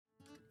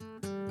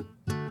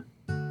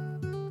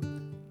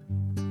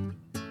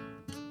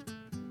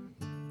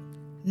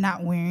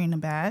not wearing a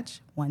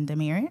badge, 1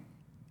 demerit.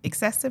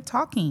 Excessive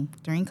talking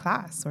during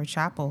class or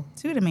chapel,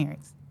 2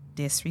 demerits.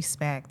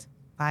 Disrespect,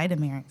 5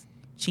 demerits.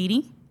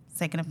 Cheating,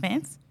 2nd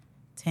offense,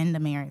 10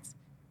 demerits.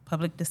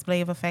 Public display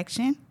of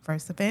affection,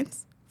 1st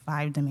offense,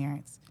 5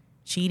 demerits.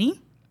 Cheating,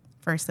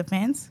 1st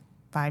offense,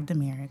 5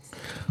 demerits.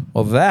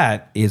 Well,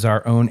 that is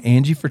our own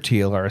Angie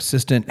Fertil, our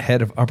assistant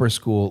head of upper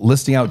school,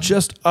 listing out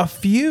just a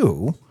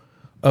few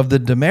of the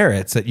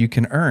demerits that you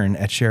can earn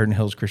at Sheridan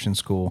Hills Christian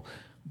School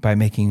by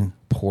making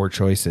poor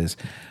choices.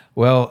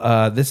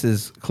 Well, this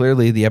is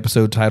clearly the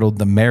episode titled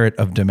The Merit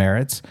of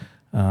Demerits.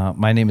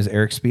 My name is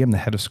Eric Spee. I'm the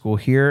head of school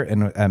here,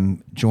 and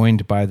I'm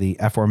joined by the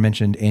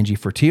aforementioned Angie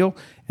Fertil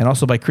and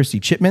also by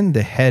Christy Chipman,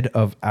 the head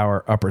of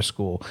our upper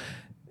school.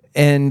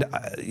 And,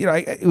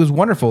 it was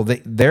wonderful.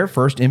 Their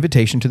first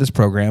invitation to this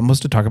program was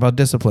to talk about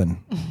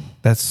discipline.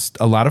 That's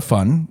a lot of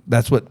fun.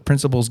 That's what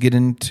principals get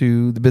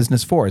into the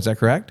business for. Is that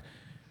correct?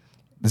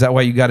 Is that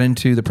why you got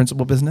into the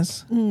principal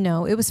business?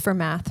 No, it was for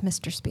math,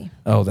 Mr. Spee.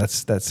 Oh, that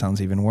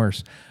sounds even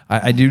worse.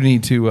 I do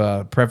need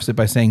to preface it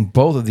by saying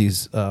both of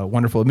these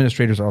wonderful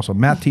administrators are also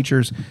math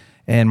teachers,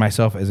 and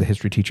myself as a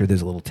history teacher,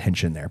 there's a little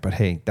tension there. But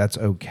hey, that's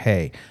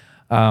okay.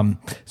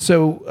 Let's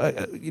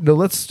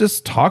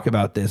just talk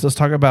about this. Let's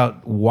talk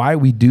about why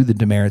we do the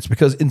demerits,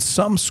 because in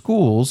some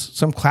schools,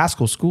 some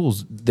classical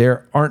schools,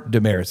 there aren't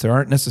demerits. There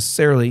aren't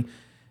necessarily,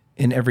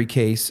 in every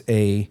case,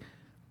 a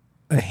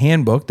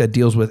handbook that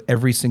deals with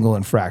every single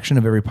infraction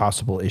of every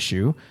possible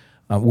issue.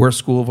 We're a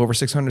school of over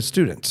 600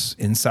 students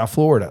in South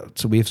Florida,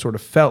 so we've sort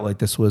of felt like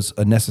this was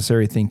a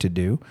necessary thing to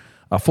do.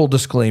 Full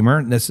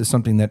disclaimer, this is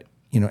something that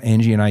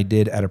Angie and I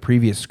did at a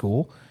previous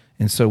school,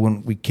 and so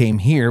when we came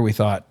here, we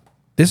thought,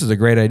 this is a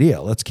great idea.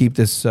 Let's keep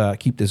this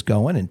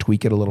going and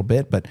tweak it a little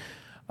bit. But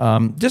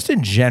just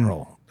in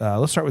general,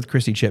 let's start with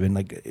Christy Chipman.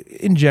 Like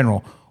in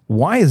general,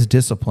 why is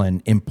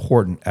discipline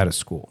important at a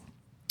school?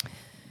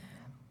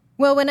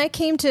 Well, when I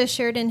came to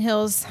Sheridan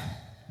Hills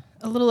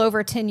a little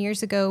over 10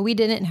 years ago, we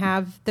didn't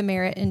have the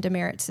merit and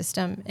demerit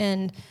system.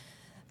 And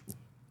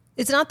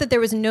it's not that there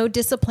was no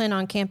discipline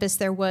on campus.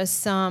 There was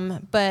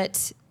some,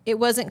 but it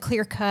wasn't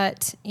clear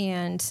cut.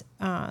 And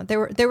there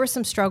were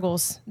some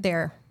struggles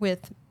there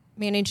with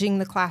managing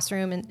the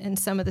classroom and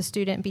some of the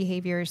student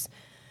behaviors.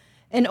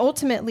 And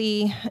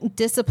ultimately,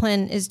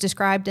 discipline is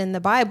described in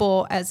the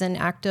Bible as an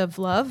act of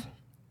love.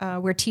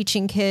 We're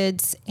teaching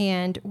kids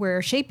and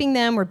we're shaping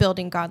them. We're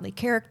building godly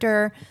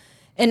character.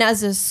 And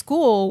as a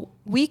school,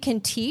 we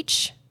can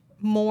teach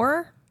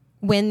more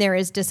when there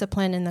is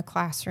discipline in the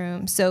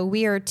classroom. So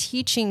we are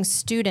teaching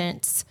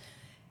students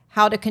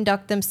how to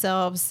conduct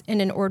themselves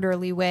in an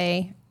orderly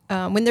way.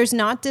 When there's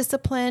not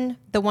discipline,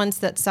 the ones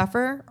that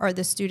suffer are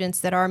the students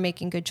that are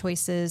making good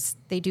choices.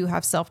 They do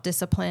have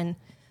self-discipline,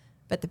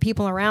 but the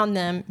people around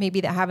them,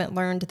 maybe that haven't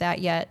learned that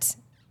yet,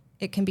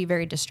 it can be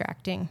very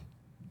distracting.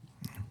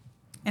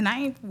 And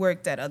I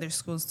worked at other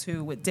schools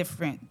too with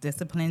different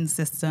discipline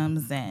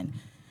systems, and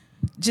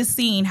just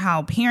seeing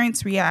how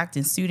parents react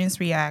and students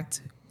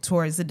react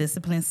towards the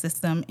discipline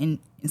system and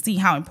see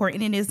how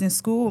important it is in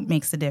school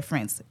makes a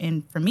difference.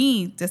 And for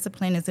me,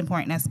 discipline is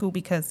important at school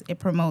because it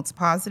promotes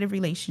positive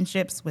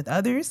relationships with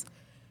others,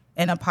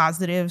 and a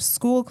positive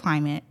school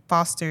climate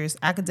fosters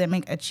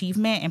academic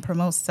achievement and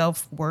promotes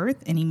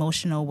self-worth and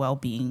emotional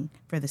well-being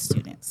for the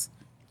students.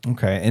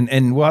 Okay,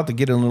 and we'll have to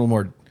get in a little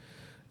more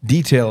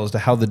detail as to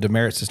how the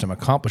demerit system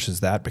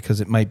accomplishes that,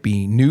 because it might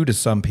be new to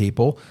some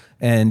people.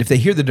 And if they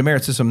hear the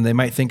demerit system, they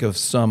might think of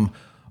some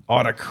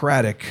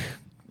autocratic,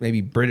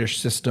 maybe British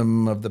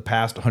system of the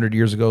past 100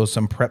 years ago,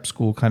 some prep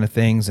school kind of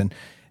things. And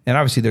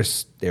obviously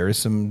there is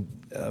some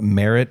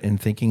merit in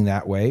thinking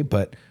that way,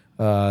 but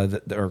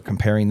or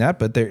comparing that,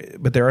 but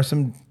there are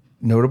some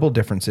notable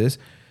differences.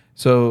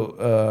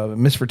 So,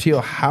 Ms.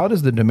 Fertil, how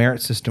does the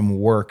demerit system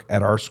work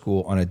at our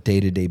school on a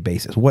day-to-day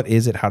basis? What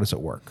is it? How does it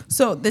work?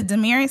 So the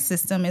demerit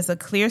system is a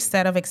clear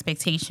set of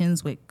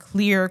expectations with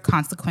clear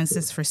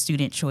consequences for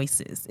student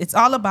choices. It's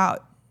all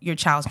about your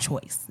child's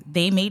choice.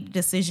 They made the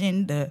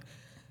decision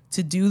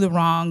to do the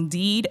wrong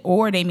deed,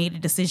 or they made a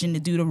decision to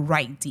do the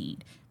right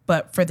deed.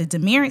 But for the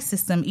demerit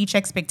system, each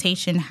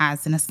expectation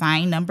has an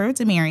assigned number of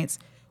demerits.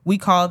 We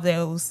call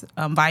those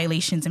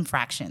violations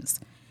infractions.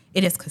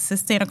 It is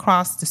consistent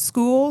across the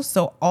school,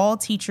 so all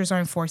teachers are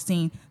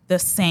enforcing the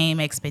same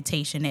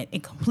expectation.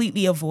 It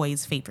completely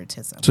avoids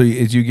favoritism. So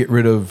as you get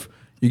rid of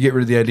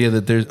the idea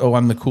that there's,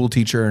 I'm the cool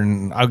teacher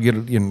and I'll get,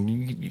 you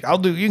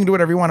can do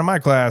whatever you want in my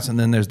class, and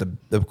then there's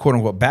the quote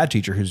unquote bad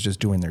teacher who's just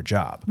doing their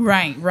job.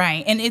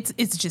 Right. And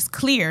it's just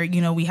clear,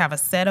 we have a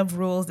set of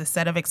rules, a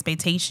set of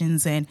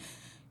expectations, and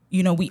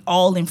we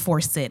all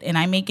enforce it. And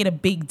I make it a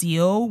big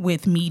deal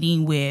with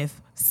meeting with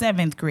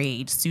 7th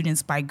grade,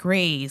 students by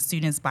grade,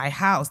 students by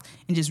house,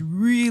 and just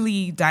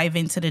really dive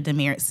into the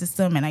demerit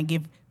system. And I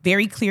give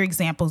very clear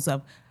examples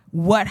of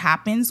what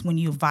happens when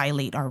you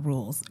violate our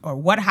rules, or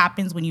what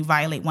happens when you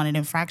violate one of the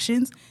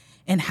infractions,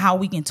 and how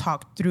we can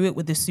talk through it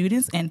with the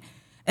students. And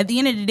at the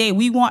end of the day,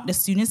 we want the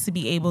students to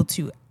be able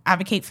to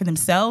advocate for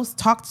themselves,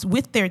 talk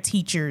with their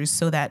teachers,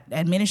 so that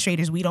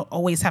administrators, we don't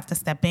always have to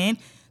step in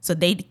so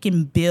they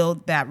can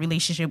build that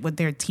relationship with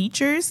their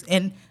teachers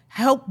and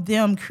help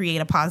them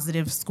create a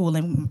positive school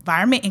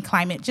environment and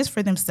climate just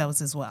for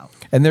themselves as well.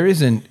 And there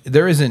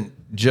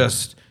isn't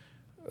just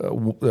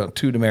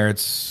two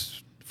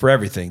demerits for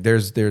everything.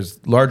 There's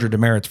larger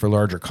demerits for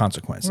larger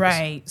consequences.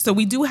 Right. So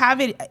we do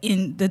have it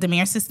in the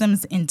demerit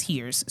systems in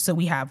tiers. So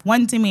we have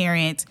one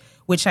demerit,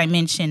 which I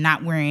mentioned,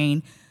 not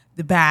wearing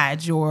the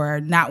badge or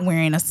not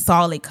wearing a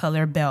solid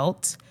color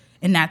belt.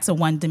 And that's a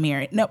one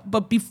demerit. No,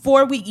 but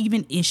before we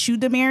even issue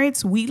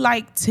demerits, we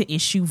like to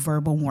issue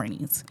verbal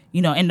warnings.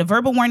 And the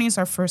verbal warnings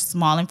are for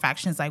small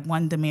infractions like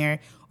one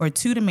demerit or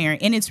two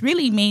demerit. And it's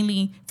really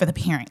mainly for the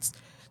parents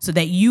so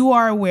that you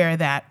are aware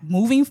that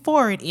moving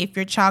forward, if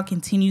your child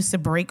continues to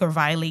break or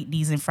violate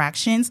these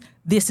infractions,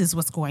 this is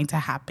what's going to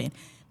happen.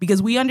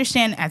 Because we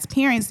understand as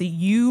parents that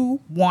you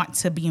want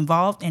to be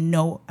involved and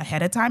know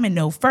ahead of time and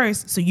know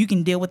first so you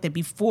can deal with it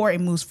before it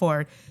moves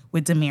forward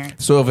with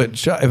demerits. So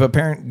if a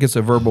parent gets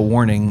a verbal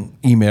warning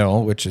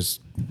email, which is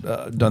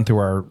done through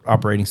our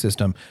operating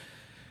system,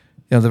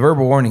 the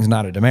verbal warning is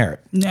not a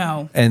demerit.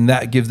 No. And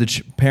that gives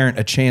the parent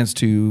a chance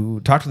to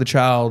talk to the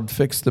child,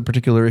 fix the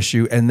particular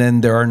issue, and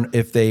then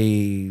if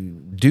they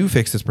do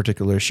fix this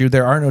particular issue,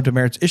 there are no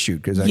demerits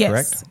issued. Is that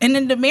correct? And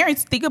then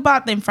demerits, think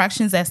about the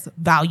infractions as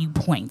value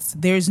points.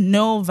 There's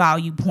no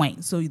value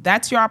point. So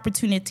that's your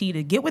opportunity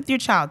to get with your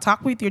child,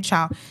 talk with your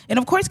child, and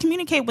of course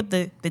communicate with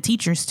the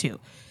teachers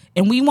too.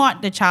 And we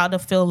want the child to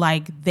feel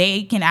like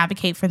they can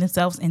advocate for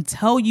themselves and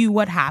tell you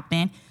what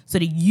happened so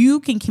that you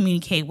can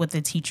communicate with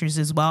the teachers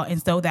as well.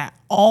 And so that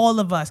all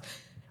of us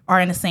are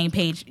on the same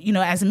page.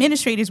 As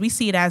administrators, we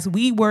see it as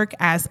we work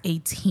as a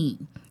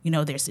team.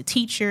 There's a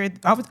teacher.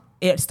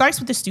 It starts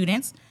with the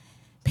students,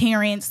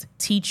 parents,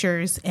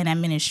 teachers, and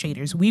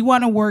administrators. We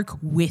want to work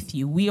with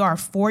you. We are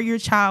for your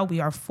child. We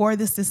are for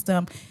the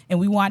system. And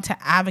we want to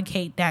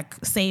advocate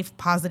that safe,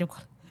 positive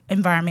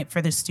environment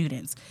for the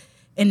students.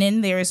 And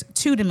then there's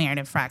two demerit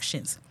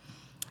infractions.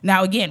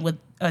 Now, again, with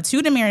a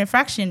two demerit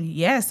infraction,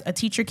 yes, a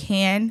teacher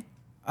can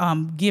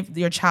give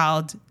your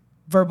child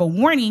verbal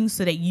warning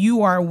so that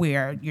you are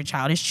aware your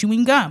child is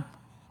chewing gum.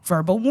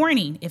 Verbal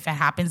warning. If it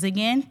happens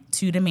again,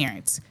 two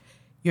demerits.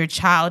 Your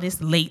child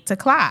is late to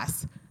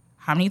class.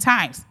 How many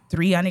times?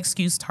 3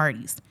 unexcused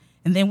tardies.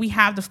 And then we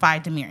have the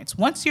 5 demerits.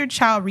 Once your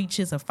child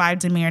reaches a 5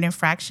 demerit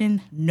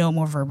infraction, no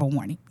more verbal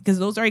warning. Because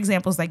those are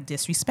examples like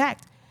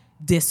disrespect,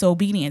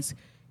 disobedience.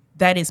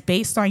 That is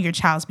based on your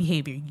child's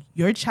behavior.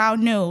 Your child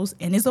knows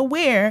and is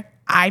aware,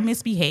 I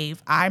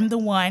misbehave. I'm the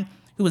one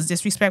who was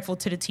disrespectful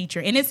to the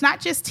teacher. And it's not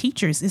just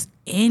teachers, it's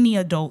any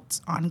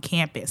adults on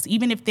campus,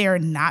 even if they're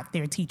not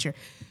their teacher.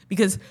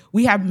 Because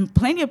we have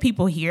plenty of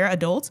people here,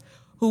 adults,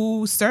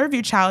 who serve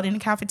your child in the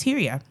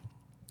cafeteria,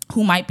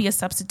 who might be a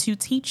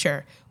substitute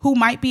teacher, who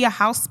might be a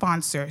house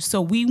sponsor.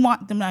 So we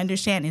want them to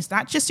understand it's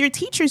not just your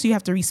teachers you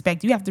have to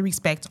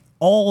respect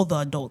all the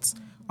adults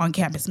on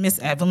campus. Miss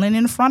Evelyn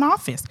in the front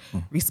office.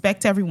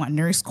 Respect everyone.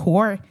 Nurse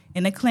Core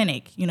in the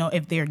clinic.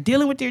 If they're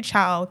dealing with your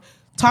child,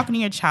 talking to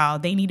your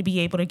child, they need to be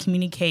able to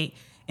communicate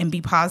and be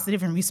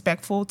positive and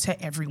respectful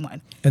to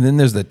everyone. And then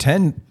there's the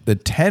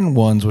 10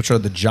 ones, which are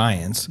the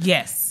giants.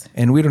 Yes.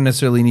 And we don't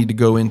necessarily need to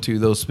go into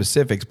those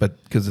specifics,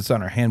 but because it's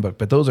on our handbook.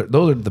 But those are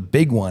the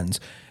big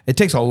ones. It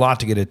takes a lot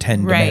to get a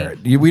 10 demerit.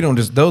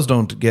 Those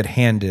don't get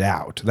handed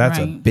out. That's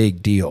a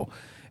big deal.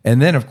 And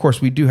then, of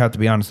course, we do have to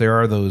be honest. There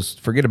are those,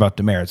 forget about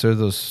demerits. There are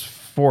those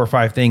 4 or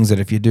 5 things that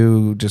if you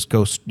do, just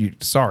go,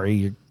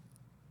 sorry,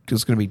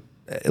 it's going to be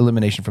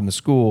elimination from the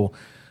school,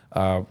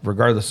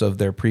 regardless of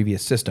their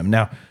previous system.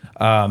 Now,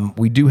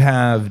 we do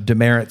have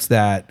demerits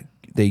that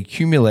they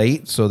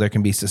accumulate, so there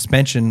can be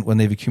suspension when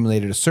they've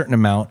accumulated a certain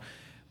amount.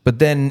 But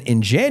then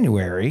in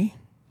January,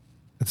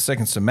 the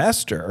second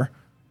semester,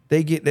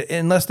 they get,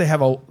 unless they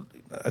have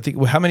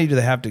how many do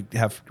they have to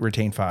have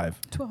retain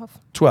 5?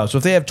 12. So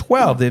if they have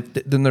 12,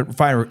 then they're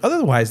fine.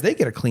 Otherwise, they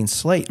get a clean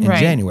slate in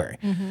January.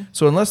 Mm-hmm.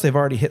 So unless they've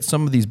already hit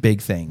some of these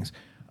big things,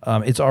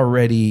 it's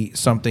already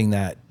something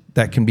that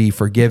can be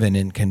forgiven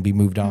and can be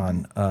moved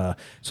on.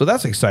 So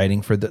that's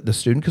exciting for the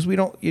student because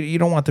you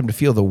don't want them to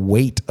feel the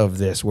weight of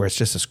this where it's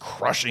just this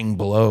crushing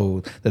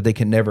blow that they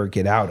can never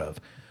get out of.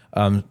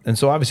 And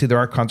so obviously there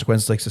are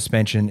consequences like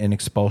suspension and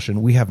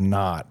expulsion. We have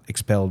not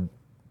expelled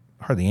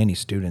hardly any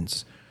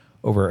students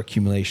over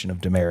accumulation of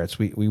demerits.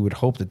 We would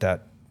hope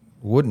that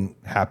wouldn't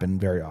happen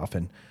very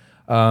often.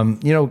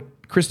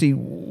 Christy,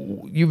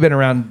 you've been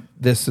around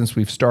this since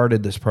we've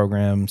started this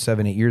program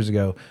 7-8 years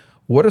ago.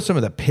 What are some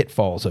of the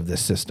pitfalls of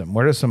this system?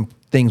 What are some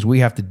things we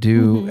have to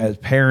do as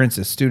parents,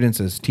 as students,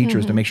 as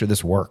teachers to make sure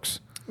this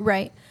works?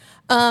 Right.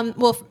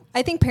 Well,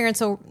 I think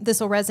this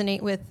will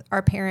resonate with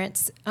our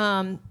parents.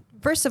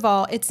 First of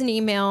all, it's an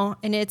email,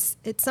 and it's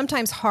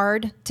sometimes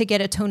hard to get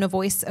a tone of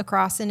voice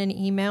across in an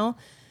email.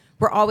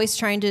 We're always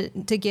trying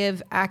to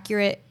give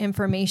accurate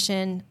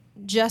information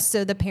just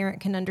so the parent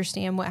can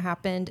understand what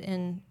happened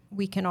and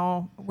we can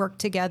all work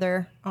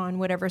together on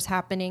whatever's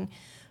happening.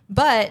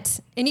 But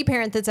any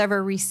parent that's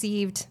ever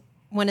received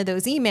one of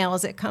those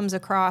emails, it comes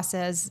across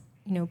as,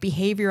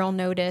 behavioral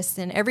notice,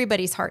 and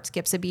everybody's heart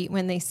skips a beat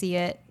when they see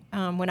it.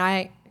 When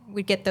I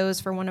would get those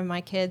for one of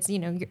my kids.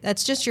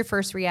 That's just your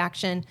first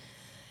reaction.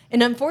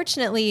 And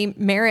unfortunately,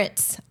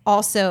 merits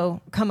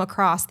also come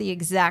across the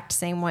exact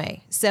same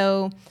way.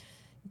 So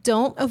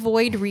don't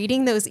avoid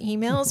reading those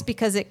emails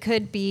because it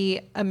could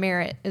be a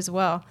merit as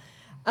well.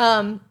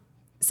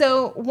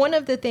 So one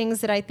of the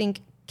things that I think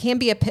can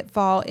be a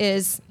pitfall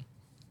is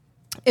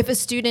if a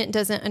student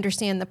doesn't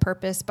understand the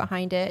purpose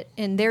behind it,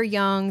 and they're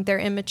young, they're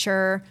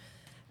immature,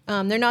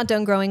 they're not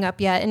done growing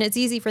up yet, and it's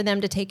easy for them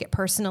to take it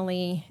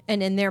personally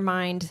and in their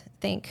mind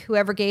think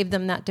whoever gave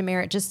them that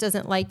demerit just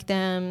doesn't like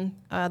them,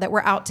 that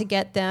we're out to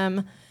get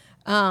them.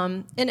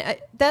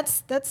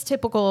 That's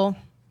typical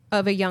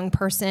of a young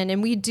person,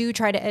 and we do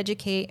try to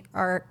educate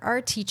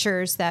our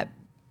teachers that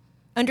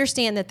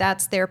understand that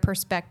that's their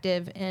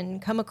perspective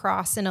and come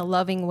across in a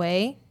loving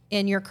way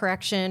in your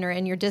correction or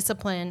in your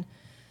discipline.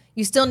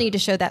 You still need to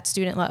show that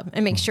student love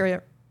and make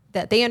sure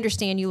that they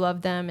understand you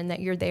love them and that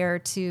you're there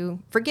to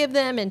forgive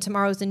them and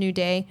tomorrow's a new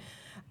day.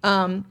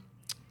 So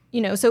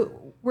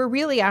we're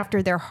really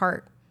after their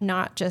heart,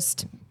 not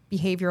just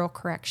behavioral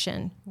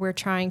correction. We're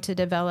trying to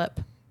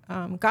develop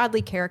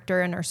godly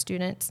character in our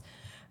students.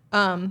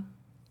 And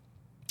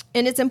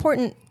it's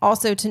important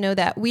also to know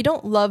that we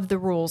don't love the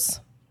rules.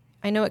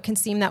 I know it can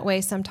seem that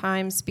way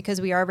sometimes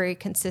because we are very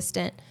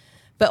consistent,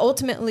 but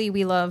ultimately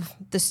we love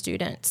the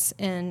students,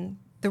 and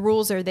the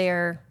rules are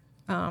there,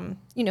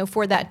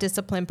 for that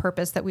discipline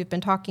purpose that we've been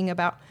talking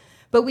about.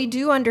 But we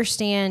do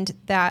understand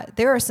that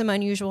there are some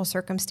unusual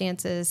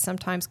circumstances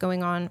sometimes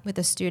going on with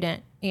a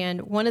student.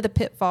 And one of the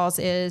pitfalls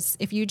is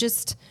if you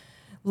just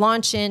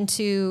launch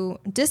into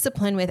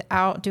discipline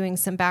without doing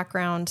some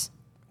background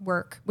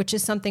work, which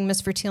is something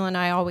Ms. Fertil and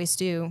I always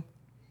do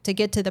to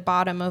get to the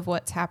bottom of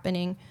what's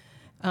happening.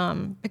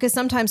 Because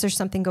sometimes there's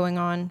something going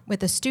on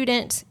with a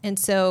student. And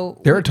so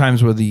there are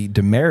times where the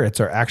demerits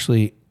are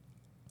actually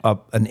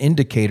an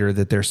indicator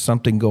that there's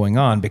something going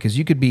on, because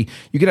you could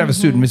have a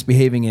student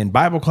misbehaving in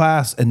Bible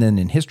class and then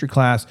in history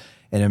class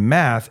and in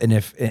math.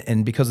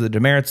 And because of the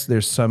demerits,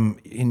 there's some,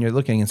 and you're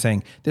looking and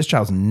saying, this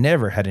child's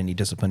never had any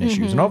discipline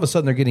issues. And all of a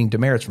sudden they're getting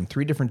demerits from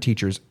 3 different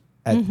teachers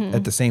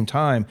at the same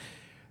time.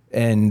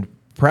 And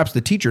perhaps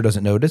the teacher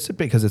doesn't notice it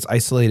because it's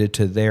isolated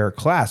to their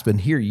class. But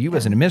here you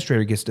as an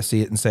administrator gets to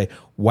see it and say,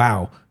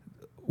 wow,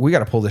 we got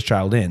to pull this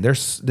child in.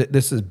 This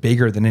is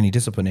bigger than any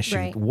discipline issue.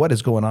 Right. What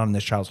is going on in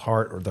this child's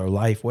heart or their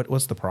life?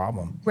 What's the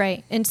problem?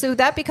 Right. And so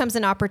that becomes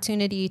an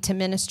opportunity to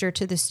minister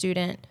to the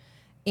student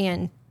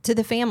and to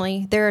the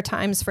family. There are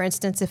times, for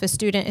instance, if a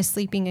student is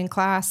sleeping in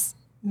class,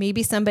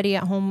 maybe somebody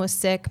at home was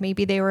sick,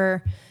 maybe they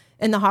were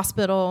in the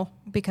hospital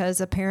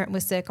because a parent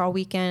was sick all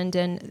weekend.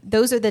 And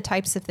those are the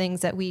types of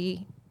things that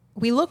we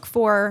look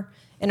for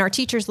and our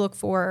teachers look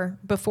for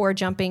before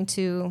jumping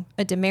to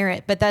a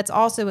demerit. But that's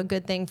also a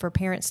good thing for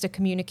parents to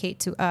communicate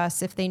to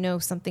us if they know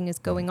something is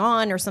going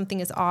on or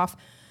something is off.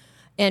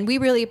 And we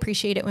really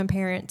appreciate it when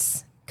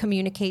parents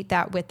communicate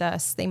that with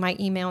us. They might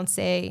email and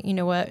say, you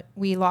know what,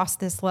 we lost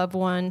this loved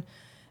one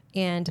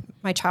and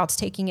my child's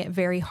taking it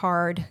very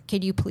hard.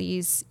 Could you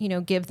please,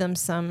 give them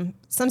some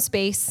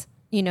space,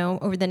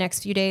 over the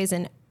next few days?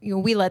 And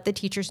we let the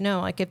teachers know,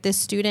 like, if this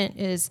student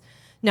is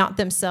not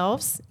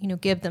themselves,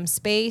 give them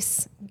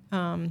space.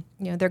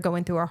 They're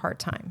going through a hard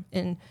time.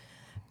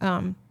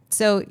 And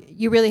so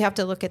you really have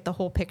to look at the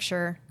whole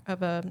picture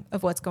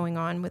of what's going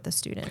on with the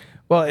student.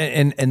 Well,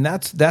 and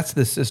that's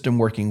the system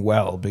working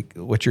well,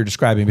 what you're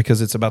describing,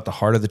 because it's about the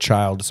heart of the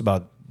child. It's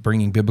about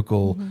bringing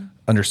biblical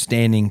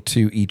understanding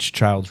to each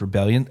child's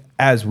rebellion,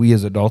 as we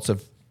as adults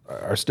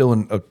are still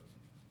in a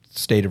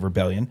state of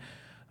rebellion.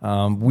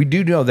 We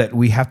do know that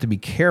we have to be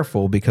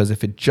careful, because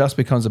if it just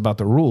becomes about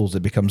the rules,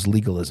 it becomes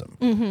legalism,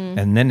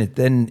 and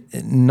then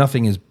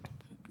nothing is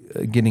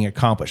getting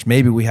accomplished.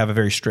 Maybe we have a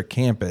very strict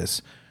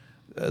campus.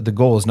 The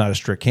goal is not a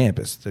strict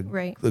campus.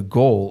 The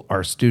goal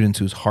are students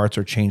whose hearts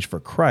are changed for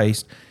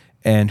Christ,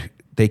 and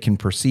they can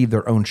perceive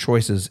their own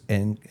choices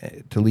and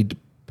to lead to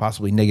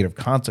possibly negative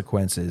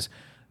consequences,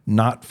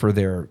 not for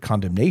their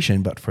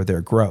condemnation, but for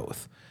their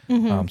growth.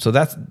 So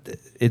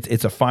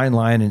it's a fine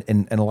line,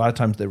 and a lot of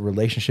times the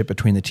relationship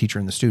between the teacher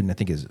and the student, I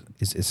think, is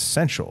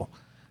essential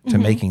to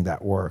making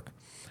that work.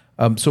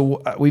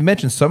 So we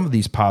mentioned some of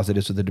these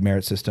positives of the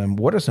demerit system.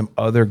 What are some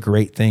other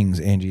great things,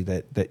 Angie,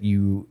 that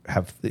you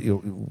have?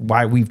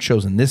 Why we've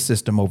chosen this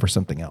system over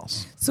something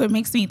else? So it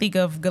makes me think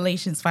of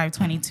Galatians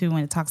 5:22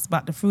 when it talks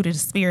about the fruit of the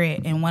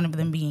Spirit, and one of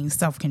them being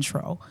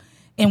self-control.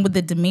 And with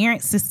the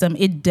demerit system,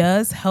 it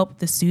does help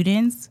the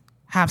students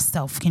have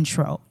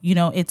self-control.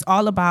 It's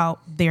all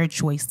about their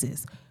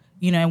choices.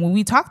 And when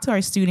we talk to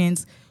our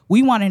students,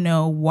 we want to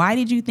know, why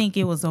did you think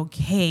it was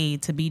okay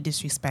to be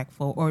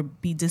disrespectful or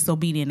be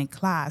disobedient in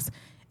class?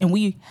 And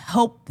we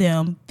help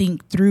them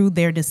think through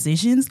their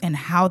decisions and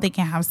how they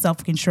can have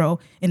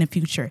self-control in the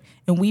future.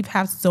 And we've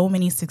had so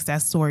many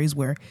success stories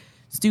where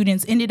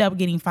students ended up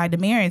getting 5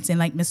 demerits, and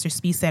like Mr.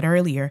 Spee said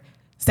earlier,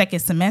 second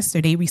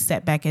semester, they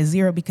reset back at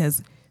 0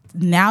 because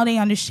now they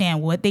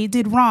understand what they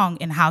did wrong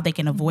and how they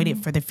can avoid it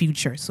for the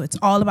future. So it's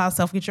all about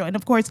self-control. And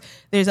of course,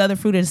 there's other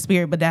fruit of the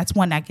Spirit, but that's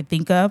one I could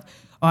think of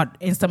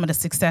in some of the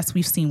success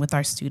we've seen with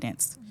our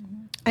students.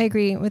 I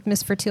agree with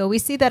Ms. Fertil. We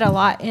see that a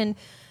lot. And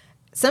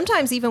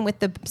sometimes even with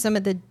some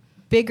of the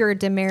bigger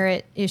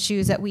demerit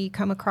issues that we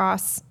come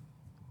across,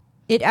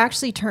 it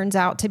actually turns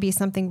out to be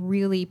something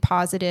really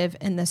positive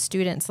in the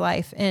student's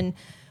life. And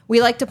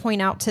we like to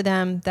point out to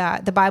them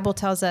that the Bible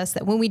tells us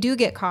that when we do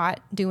get caught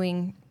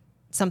doing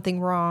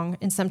something wrong,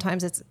 and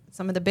sometimes it's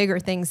some of the bigger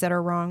things that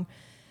are wrong,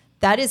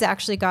 that is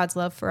actually God's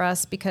love for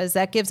us, because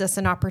that gives us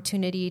an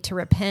opportunity to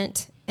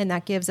repent, and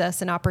that gives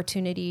us an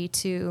opportunity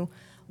to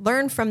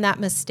learn from that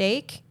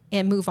mistake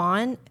and move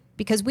on,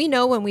 because we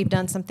know when we've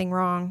done something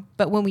wrong,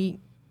 but when we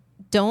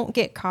don't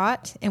get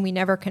caught and we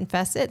never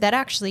confess it, that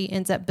actually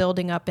ends up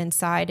building up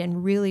inside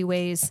and really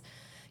weighs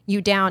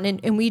you down.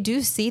 And we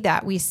do see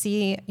that. We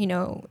see,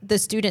 the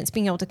students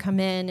being able to come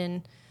in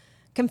and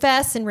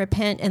confess and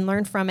repent and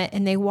learn from it,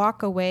 and they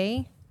walk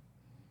away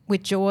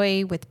with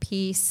joy, with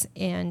peace,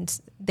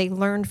 and they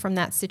learned from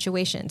that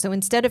situation. So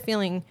instead of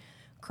feeling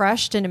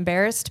crushed and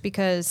embarrassed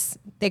because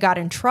they got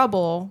in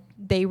trouble,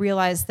 they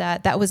realized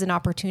that that was an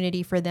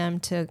opportunity for them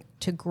to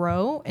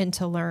grow and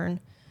to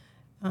learn.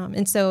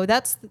 And so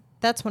that's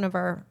one of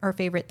our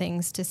favorite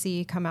things to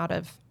see come out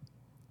of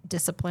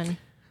discipline.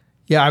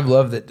 Yeah, I've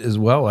loved it as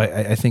well.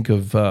 I think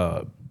of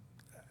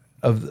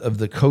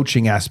the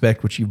coaching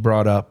aspect, which you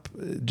brought up.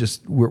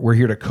 Just we're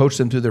here to coach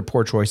them through their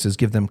poor choices,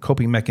 give them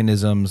coping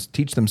mechanisms,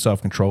 teach them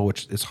self-control,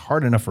 which is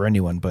hard enough for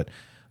anyone. But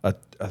a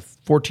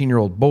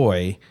 14-year-old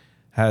boy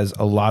has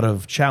a lot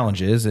of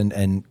challenges,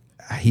 and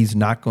he's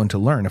not going to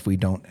learn if we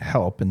don't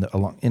help, and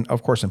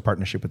of course in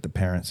partnership with the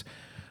parents.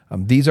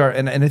 These are,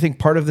 and I think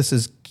part of this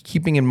is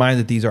keeping in mind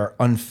that these are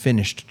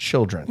unfinished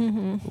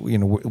children.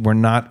 Mm-hmm. We're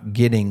not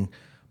getting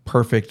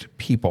perfect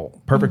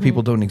people. Perfect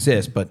people don't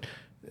exist, but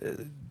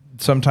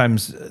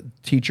sometimes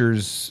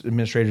teachers,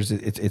 administrators,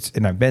 it's,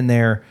 and I've been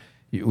there.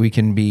 We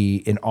can be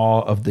in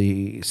awe of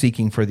the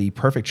seeking for the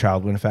perfect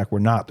child when in fact we're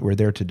not. We're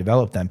there to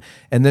develop them.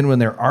 And then when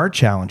there are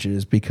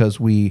challenges because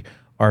we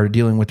are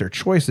dealing with their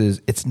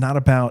choices, it's not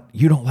about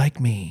you don't like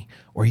me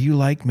or you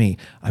like me.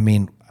 I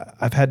mean,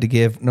 I've had to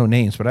give, no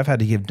names, but I've had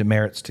to give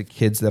demerits to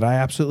kids that I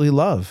absolutely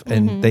love.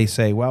 And they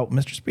say, well,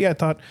 Mr. Spee, I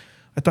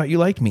thought you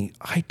liked me.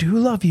 I do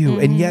love you.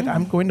 And yet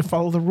I'm going to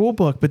follow the rule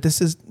book, but this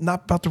is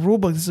not about the rule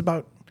book.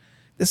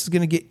 This is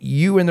going to get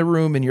you in the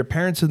room and your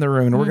parents in the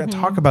room. And we're going to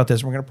talk about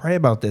this. And we're going to pray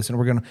about this. And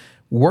we're going to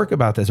work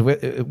about this.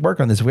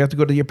 Work on this. If we have to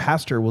go to your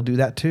pastor, we'll do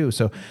that too.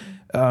 So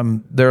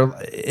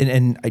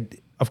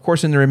of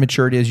course, in their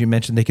immaturity, as you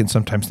mentioned, they can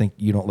sometimes think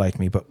you don't like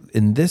me. But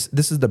in this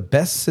is the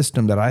best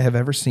system that I have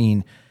ever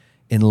seen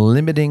in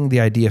limiting the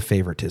idea of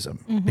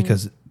favoritism.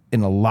 Because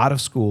in a lot of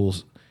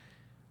schools,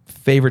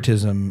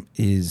 favoritism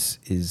is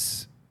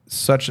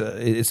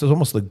it's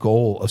almost the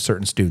goal of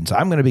certain students.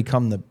 I'm going to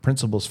become the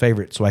principal's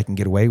favorite so I can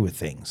get away with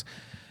things.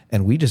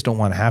 And we just don't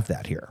want to have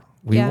that here.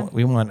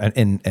 We want,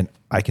 and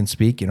I can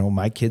speak,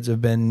 my kids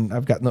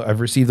I've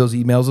received those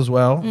emails as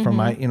well from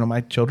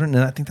my children.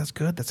 And I think that's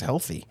good. That's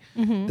healthy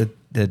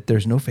that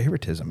there's no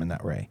favoritism in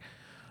that way.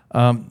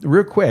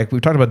 Real quick,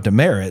 we've talked about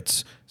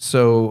demerits.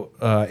 So,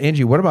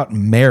 Angie, what about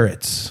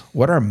merits?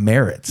 What are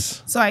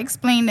merits? So I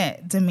explained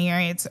that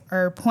demerits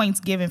are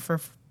points given for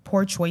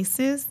poor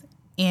choices,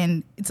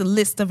 and it's a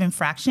list of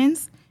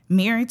infractions.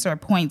 Merits are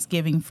points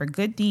given for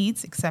good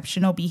deeds,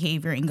 exceptional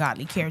behavior, and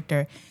godly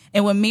character.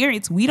 And with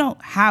merits, we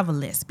don't have a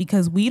list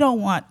because we don't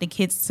want the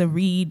kids to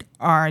read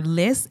our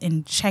list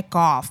and check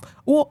off,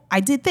 well, I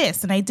did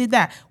this and I did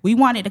that. We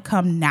want it to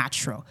come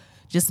natural.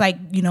 Just like,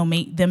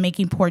 them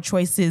making poor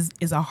choices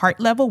is a heart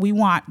level, we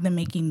want them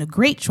making the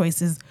great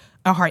choices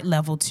a heart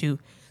level too.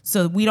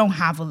 So we don't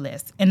have a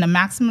list. And the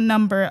maximum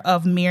number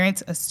of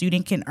merits a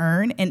student can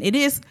earn, and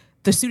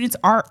the students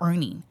are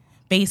earning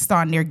based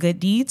on their good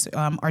deeds,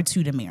 are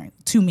two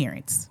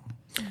merits.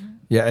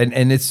 Yeah,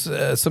 and it's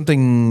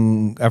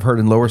something I've heard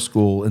in lower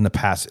school in the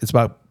past. It's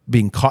about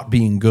being caught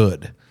being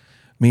good,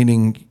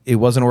 meaning it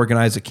wasn't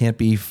organized, it can't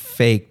be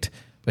faked.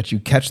 But you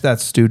catch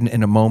that student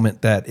in a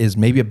moment that is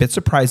maybe a bit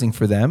surprising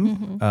for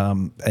them,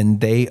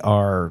 and they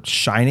are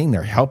shining.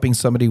 They're helping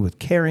somebody with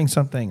carrying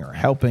something or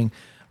helping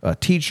a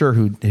teacher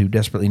who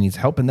desperately needs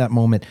help in that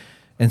moment.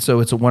 And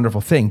so it's a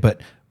wonderful thing.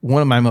 But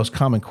one of my most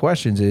common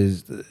questions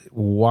is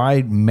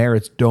why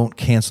merits don't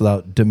cancel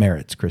out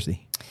demerits,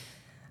 Christy?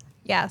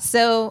 Yeah,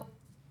 so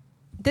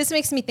this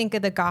makes me think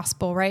of the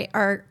gospel, right?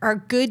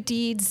 Our good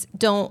deeds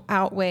don't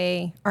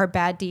outweigh our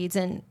bad deeds,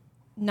 and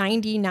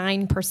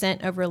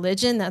 99% of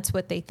religion, that's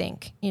what they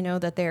think,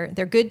 that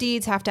their good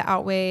deeds have to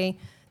outweigh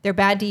their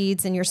bad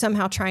deeds, and you're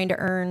somehow trying to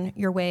earn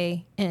your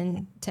way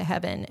into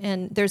heaven.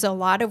 And there's a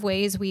lot of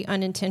ways we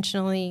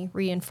unintentionally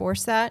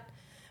reinforce that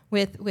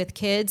with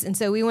kids. And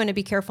so we want to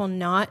be careful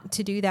not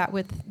to do that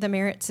with the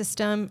merit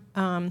system.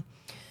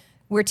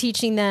 We're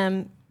teaching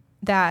them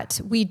that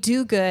we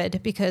do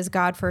good because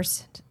God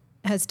first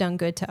has done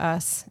good to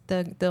us.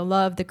 The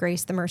love, the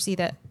grace, the mercy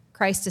that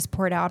Christ has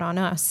poured out on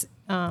us.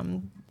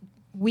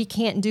 We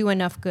can't do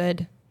enough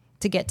good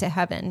to get to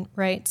heaven,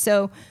 right?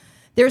 So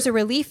there's a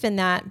relief in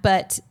that,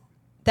 but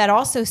that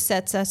also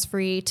sets us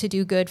free to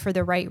do good for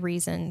the right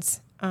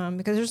reasons.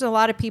 because there's a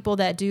lot of people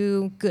that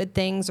do good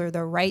things or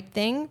the right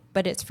thing,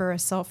 but it's for a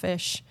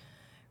selfish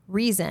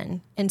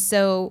reason. And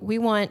so we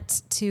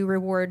want to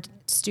reward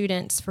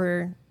students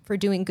for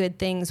doing good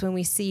things when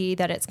we see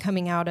that it's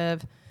coming out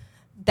of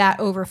that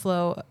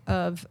overflow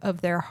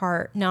of their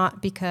heart,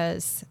 not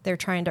because they're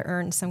trying to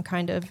earn some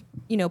kind of,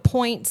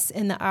 points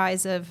in the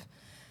eyes of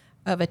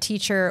a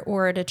teacher,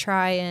 or to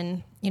try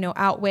and,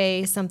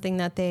 outweigh something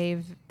that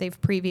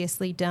they've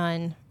previously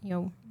done,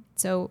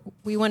 So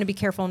we want to be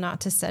careful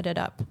not to set it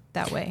up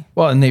that way.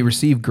 Well, and they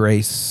receive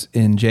grace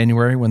in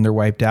January when they're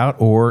wiped out,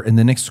 or in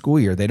the next school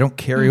year. They don't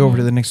carry over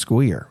to the next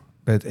school year.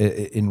 But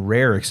in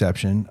rare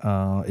exception,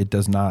 it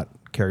does not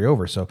carry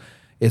over. So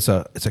it's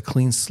a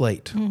clean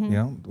slate.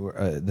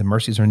 The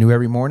mercies are new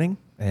every morning,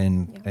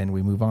 and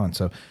we move on.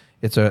 So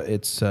it's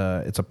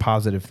a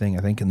positive thing,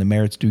 I think. And the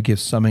merits do give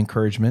some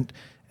encouragement.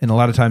 And a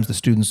lot of times the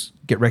students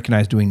get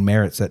recognized doing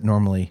merits that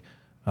normally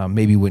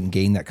maybe wouldn't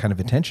gain that kind of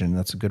attention.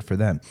 That's good for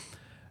them.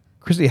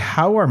 Christy,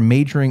 how are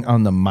majoring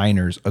on the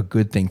minors a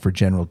good thing for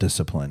general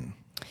discipline?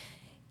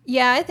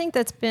 Yeah, I think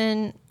that's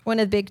been one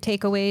of the big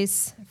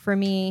takeaways for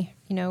me,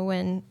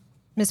 when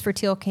Ms.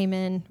 Fertil came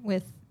in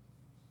with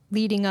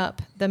leading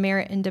up the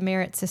merit and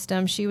demerit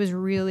system. She was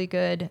really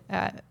good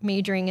at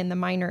majoring in the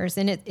minors.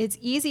 And it's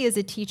easy as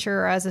a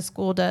teacher or as a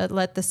school to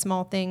let the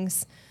small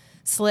things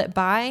slip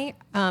by.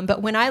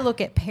 But when I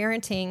look at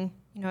parenting,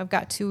 I've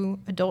got 2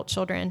 adult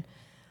children.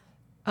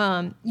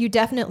 You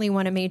definitely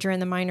want to major in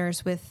the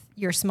minors with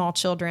your small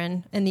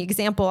children. And the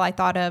example I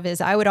thought of is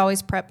I would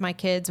always prep my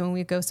kids when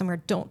we go somewhere,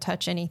 don't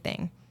touch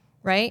anything,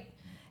 right?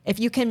 If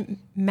you can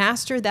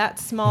master that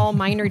small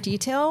minor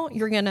detail,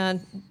 you're going to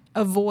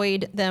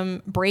avoid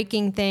them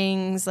breaking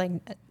things. Like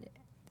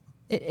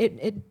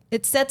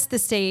it sets the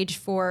stage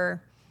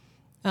for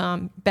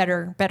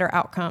better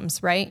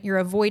outcomes, right? You're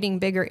avoiding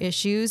bigger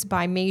issues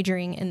by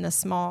majoring in the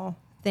small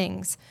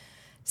things.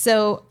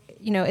 So,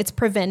 it's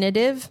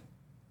preventative.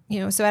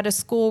 So at a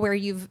school where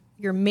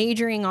you're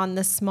majoring on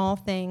the small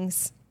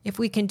things, if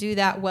we can do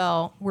that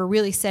well, we're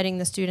really setting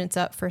the students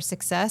up for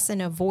success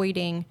and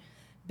avoiding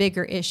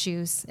bigger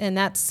issues. And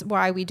that's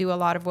why we do a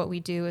lot of what we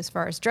do as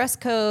far as dress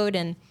code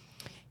and,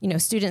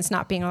 students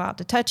not being allowed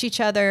to touch each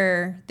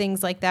other,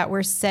 things like that.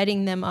 We're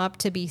setting them up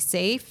to be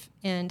safe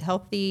and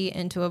healthy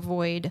and to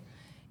avoid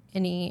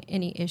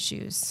any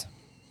issues.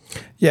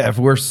 Yeah, if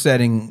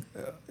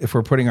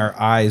we're putting our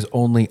eyes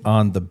only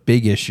on the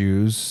big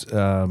issues,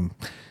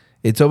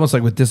 it's almost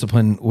like with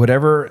discipline,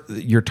 whatever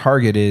your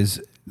target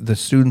is, the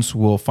students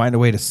will find a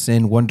way to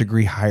sin 1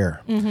 degree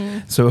higher.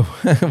 Mm-hmm. So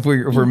if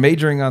we're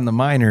majoring on the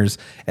minors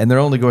and they're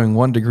only going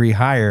 1 degree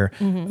higher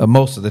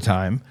most of the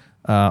time,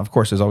 of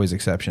course, there's always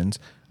exceptions,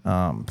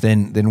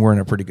 then we're in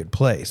a pretty good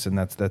place, and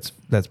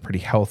that's pretty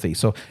healthy.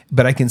 So,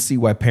 but I can see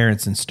why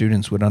parents and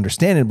students would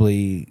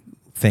understandably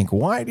think,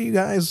 why do you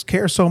guys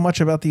care so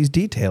much about these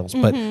details?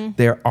 Mm-hmm. But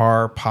there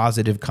are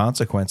positive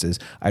consequences.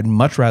 I'd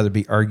much rather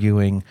be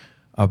arguing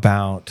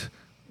about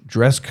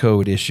dress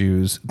code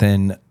issues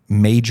than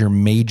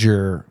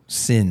major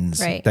sins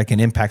that can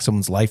impact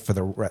someone's life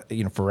for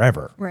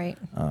forever. Right.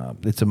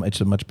 It's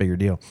a much bigger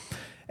deal.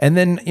 And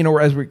then,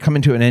 as we're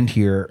coming to an end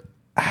here,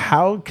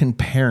 how can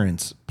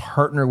parents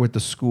partner with the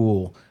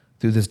school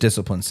through this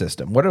discipline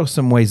system? What are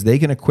some ways they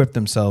can equip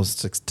themselves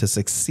to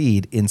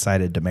succeed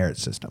inside a demerit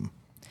system?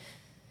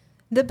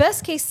 The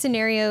best case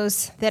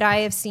scenarios that I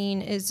have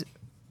seen is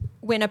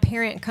when a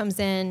parent comes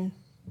in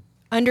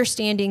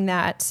understanding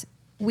that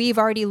we've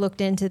already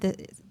looked into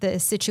the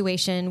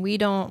situation. We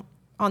don't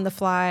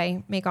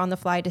make on the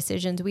fly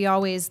decisions. We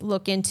always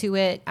look into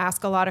it,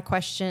 ask a lot of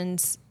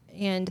questions.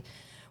 And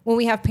when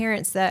we have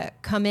parents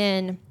that come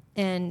in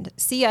and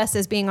see us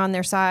as being on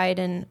their side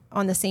and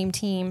on the same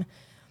team,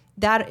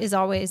 that is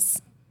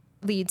always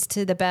leads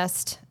to the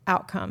best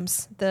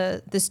outcomes.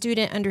 The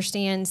student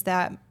understands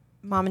that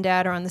mom and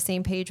dad are on the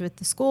same page with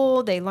the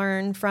school. They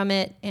learn from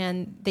it,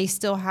 and they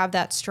still have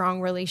that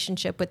strong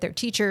relationship with their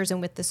teachers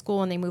and with the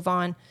school, and they move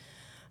on.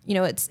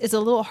 It's a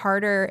little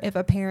harder if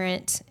a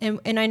parent,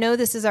 and I know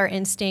this is our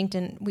instinct,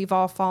 and we've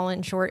all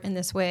fallen short in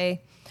this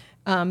way,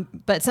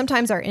 but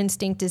sometimes our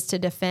instinct is to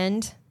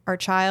defend our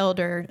child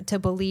or to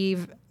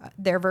believe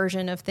their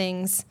version of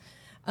things,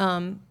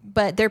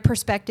 but their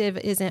perspective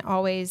isn't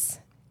always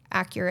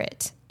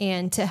accurate,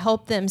 and to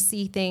help them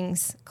see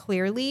things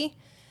clearly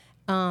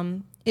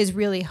is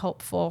really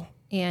helpful.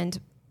 And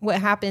what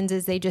happens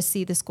is they just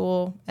see the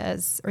school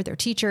or their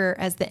teacher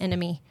as the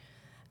enemy,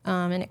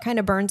 and it kind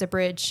of burns a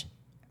bridge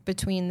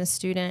between the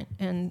student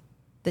and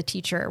the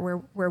teacher,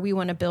 where we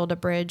want to build a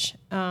bridge.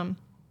 And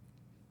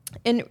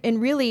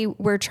really,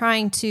 we're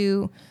trying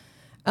to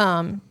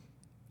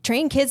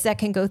train kids that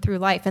can go through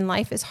life, and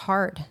life is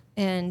hard.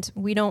 And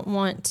we don't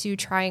want to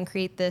try and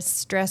create this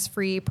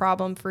stress-free,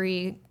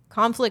 problem-free,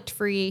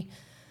 conflict-free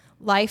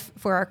life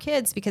for our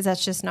kids, because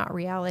that's just not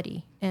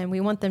reality. And we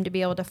want them to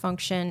be able to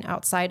function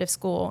outside of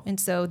school. And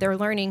so they're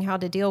learning how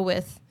to deal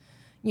with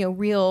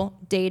real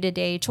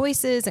day-to-day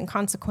choices and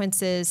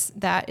consequences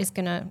that is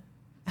going to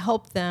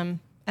help them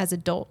as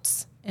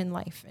adults in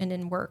life and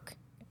in work.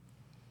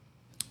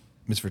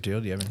 Ms.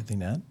 Fertil, do you have anything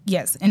to add?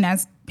 Yes, and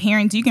as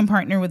parents, you can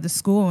partner with the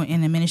school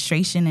and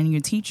administration and your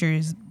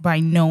teachers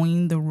by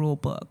knowing the rule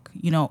book.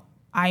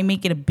 I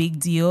make it a big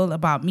deal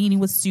about meeting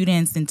with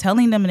students and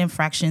telling them the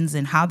infractions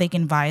and how they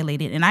can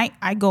violate it. And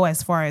I go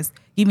as far as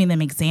giving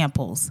them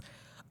examples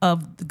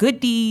of the good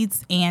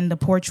deeds and the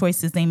poor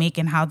choices they make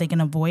and how they can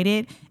avoid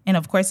it. And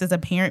of course, as a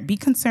parent, be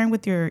concerned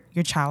with your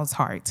child's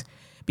heart.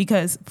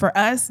 Because for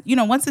us,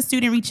 once a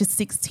student reaches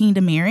 16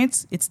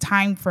 demerits, it's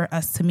time for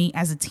us to meet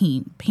as a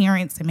team,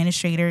 parents,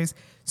 administrators,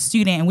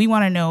 student, and we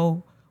want to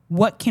know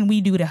what can we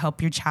do to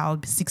help your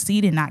child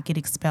succeed and not get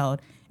expelled.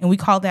 And we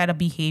call that a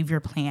behavior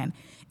plan.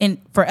 And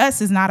for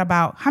us, it's not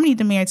about how many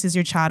demerits is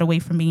your child away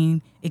from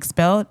being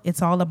expelled. It's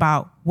all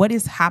about what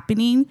is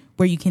happening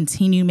where you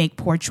continue to make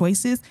poor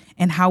choices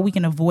and how we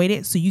can avoid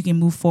it so you can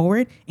move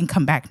forward and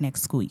come back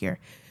next school year.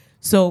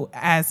 So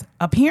as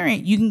a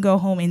parent, you can go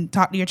home and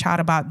talk to your child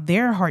about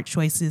their hard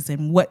choices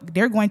and what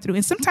they're going through.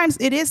 And sometimes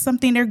it is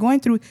something they're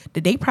going through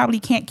that they probably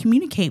can't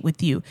communicate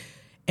with you.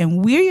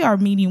 And we are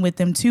meeting with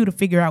them, too, to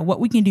figure out what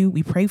we can do.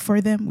 We pray for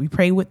them. We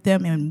pray with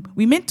them. And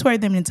we mentor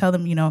them and tell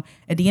them,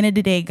 at the end of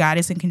the day, God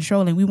is in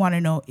control. And we want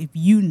to know if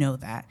you know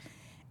that.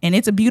 And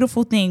it's a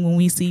beautiful thing when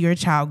we see your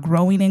child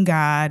growing in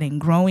God and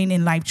growing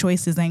in life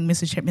choices. Like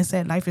Mr. Chipman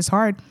said, life is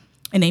hard.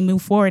 And they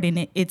move forward.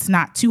 And it's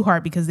not too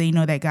hard because they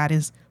know that God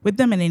is with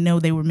them and they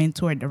know they were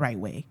mentored the right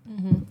way.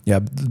 Mm-hmm.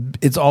 Yeah,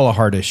 it's all a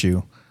hard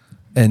issue.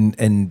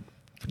 And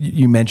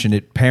you mentioned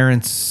it,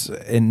 parents,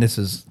 and this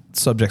is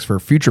subjects for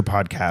future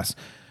podcasts,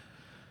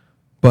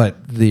 but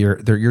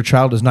your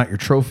child is not your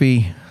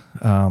trophy.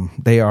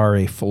 They are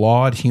a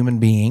flawed human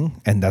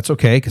being, and that's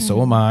okay because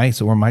so am I.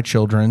 So are my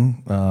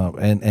children,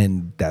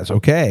 and that's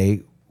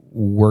okay.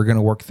 We're going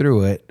to work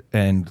through it,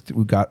 and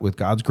with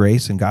God's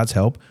grace and God's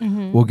help,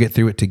 we'll get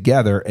through it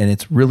together. And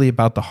it's really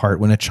about the heart.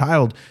 When a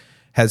child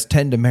has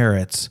 10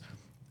 demerits,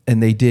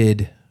 and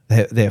they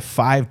have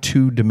 5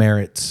 2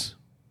 demerits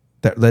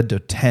that led to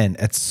 10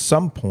 at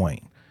some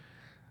point.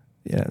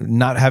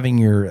 Not having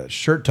your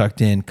shirt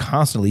tucked in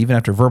constantly, even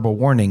after verbal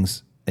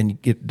warnings, and you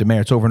get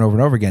demerits over and over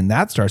and over again,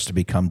 that starts to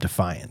become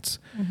defiance.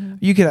 Mm-hmm.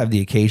 You could have the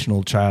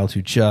occasional child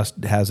who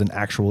just has an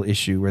actual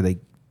issue where they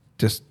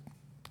just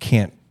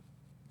can't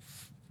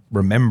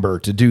remember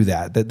to do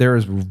that. That there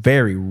is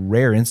very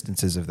rare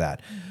instances of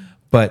that. Mm-hmm.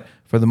 But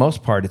for the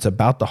most part, it's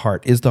about the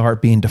heart. Is the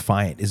heart being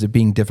defiant? Is it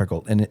being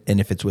difficult? And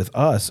if it's with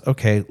us,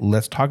 okay,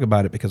 let's talk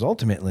about it, because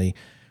ultimately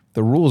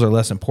the rules are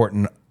less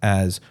important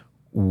as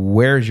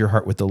where's your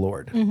heart with the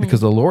Lord? Mm-hmm.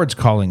 Because the Lord's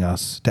calling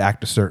us to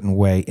act a certain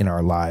way in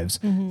our lives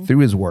through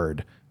his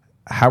word.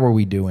 How are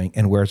we doing?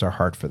 And where's our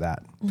heart for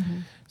that? Mm-hmm.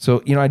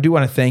 So, I do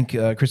want to thank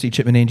Christy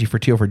Chipman, Angie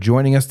Fertil for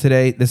joining us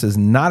today. This is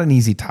not an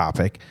easy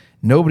topic.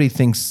 Nobody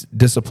thinks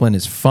discipline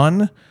is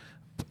fun,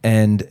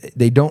 and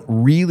they don't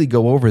really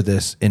go over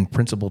this in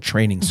principal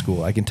training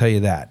school. I can tell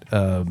you that.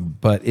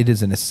 But it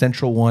is an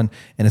essential one,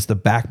 and it's the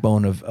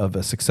backbone of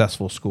a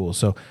successful school.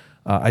 So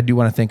I do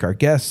want to thank our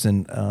guests,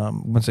 and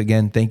once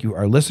again, thank you,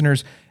 our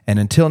listeners. And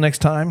until next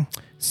time,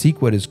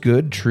 seek what is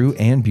good, true,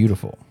 and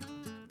beautiful.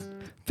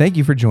 Thank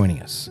you for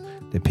joining us.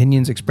 The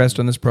opinions expressed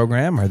on this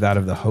program are that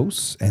of the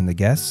hosts and the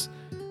guests.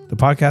 The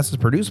podcast is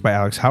produced by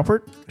Alex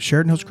Halpert.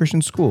 Sheridan Hills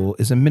Christian School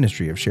is a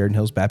ministry of Sheridan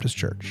Hills Baptist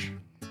Church.